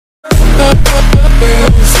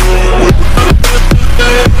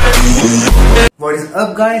What is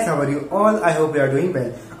up guys, how are you all? I hope you are doing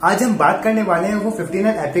well. आज हम बात करने वाले हैं वो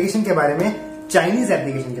 59 एप्लीकेशन के बारे में, चाइनीज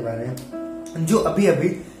एप्लीकेशन के बारे में, जो अभी अभी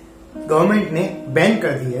गवर्नमेंट ने बैन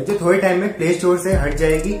कर दी है, जो थोड़े टाइम में प्ले स्टोर से हट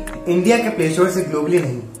जाएगी। इंडिया के प्ले स्टोर से, ग्लोबली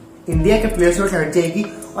नहीं, इंडिया के प्ले स्टोर से हट जाएगी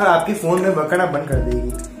और आपके फोन में वर्क करना बंद कर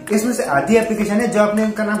देगी। इसमें से आधी एप्लीकेशन है जो आपने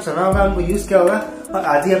उनका नाम सुना होगा, उनको यूज किया होगा, और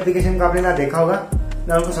आधी एप्लीकेशन को आपने ना देखा होगा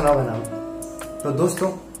ना उनको सुना होगा नाम। तो दोस्तों,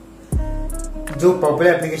 जो पॉपुलर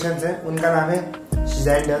एप्लीकेशन है उनका नाम है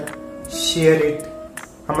ज़ेंडर, शेयरिट,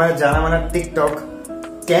 हमारा जाना माना टिकटॉक,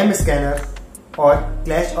 कैम स्कैनर और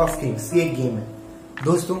क्लैश ऑफ किंग्स। ये गेम है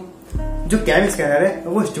दोस्तों। जो कैम स्कैनर है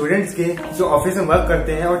वो स्टूडेंट्स के जो ऑफिस में वर्क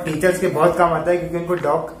करते हैं और टीचर्स के बहुत काम आता है, क्योंकि उनको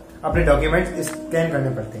अपने डॉक्यूमेंट्स स्कैन करने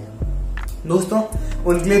पड़ते हैं। दोस्तों,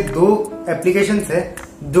 उनके लिए दो एप्लीकेशन है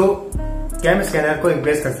जो कैम स्कैनर को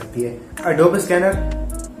रिप्लेस कर सकती है, एडोब स्कैनर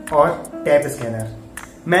और टैप स्कैनर।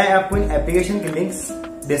 मैं आपको इन एप्लीकेशन के लिंक्स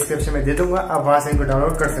डिस्क्रिप्शन में दे दूंगा, आप वहां से इनको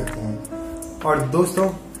डाउनलोड कर सकते हैं। और दोस्तों,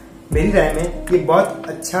 मेरी राय में ये बहुत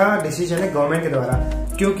अच्छा डिसीजन है गवर्नमेंट के द्वारा,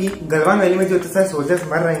 क्योंकि गलवान वैली में जो इतने सारे सोल्जर्स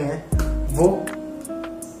मर रहे हैं वो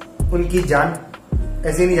उनकी जान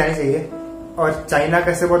ऐसे नहीं जानी चाहिए, और चाइना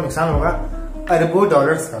का इससे बहुत नुकसान होगा, अरबों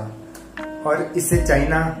डॉलर्स का, और इससे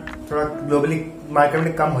चाइना थोड़ा ग्लोबली मार्केट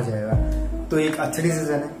में कम हो जाएगा। तो एक अच्छा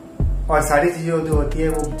डिसीजन है, और सारी चीजें जो होती है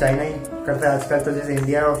वो चाइना ही करता है आजकल। तो जैसे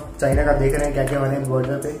इंडिया और चाइना का देख रहे हैं क्या क्या हो रहा है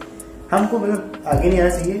बॉर्डर पे, हमको मतलब आगे नहीं आना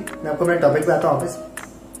चाहिए। मैं आपको मेरे टॉपिक पे आता हूँ वापस।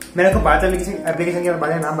 मैंने आपको 5 एप्लीकेशन के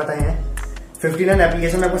बारे में नाम बताए हैं, 59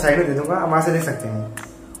 एप्लीकेशन मैं आपको साइड में दे दूंगा, आप वहां से ले सकते हैं।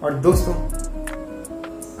 और दोस्तों,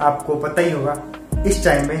 आपको पता ही होगा इस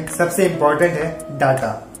टाइम में सबसे इम्पोर्टेंट है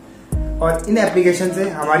डाटा, और इन एप्लीकेशन से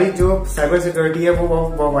हमारी जो साइबर सिक्योरिटी है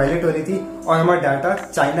वो वायलेट हो रही थी, और हमारा डाटा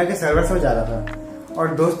चाइना के सर्वर से जा रहा था। और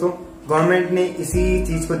दोस्तों, गवर्नमेंट ने इसी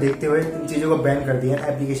चीज को देखते हुए इन चीजों को बैन कर दिया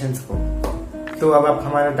एप्लीकेशंस को। तो अब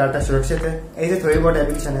हमारा डाटा सुरक्षित है। ऐसे थोड़ी बहुत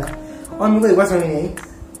एप्लीकेशन है। और मुझे एक बात समझ नहीं आई,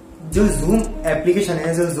 जो जूम एप्लीकेशन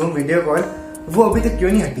है, जो जूम वीडियो कॉल, वो अभी तक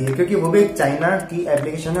क्यों नहीं हटी है? क्योंकि वो भी एक चाइना की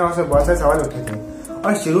एप्लीकेशन है और उसमें बहुत सारे सवाल उठे थे।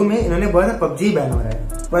 और शुरू में इन्होंने बहुत सारा पबजी बैन हो रहा है,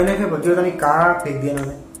 पर इन्होंने पबजी पता नहीं कहाँ फेंक दिया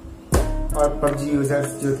इन्होंने, और पबजी यूजर्स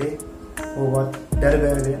जो थे वो बहुत डर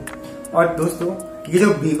गए थे। और दोस्तों, ये जो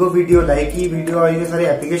वीगो वीडियो, लाइकी वीडियो और ये सारे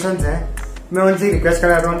एप्लीकेशन हैं, मैं उनसे रिक्वेस्ट कर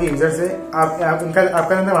रहा हूँ कि यूजर से आपका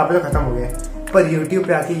धंधा वहाँ पे तो खत्म हो गया, पर यूट्यूब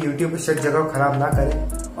पे आके यूट्यूब की जगह को खराब ना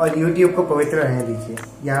करें और यूट्यूब को पवित्र रहने दीजिए।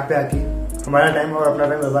 यहाँ पे आके हमारा टाइम और अपना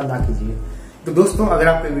टाइम बर्बाद ना कीजिए। तो दोस्तों, अगर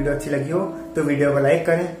आपको वीडियो अच्छी लगी हो तो वीडियो को लाइक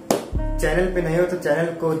करें, चैनल पे नए हो तो चैनल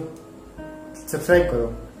को सब्सक्राइब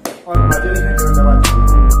करो, और कमेंट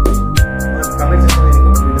सेक्शन में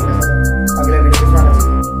लिखो वीडियो कैसा, अगला वीडियो किस बार।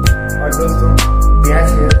 और दोस्तों,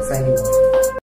 साइनिंग।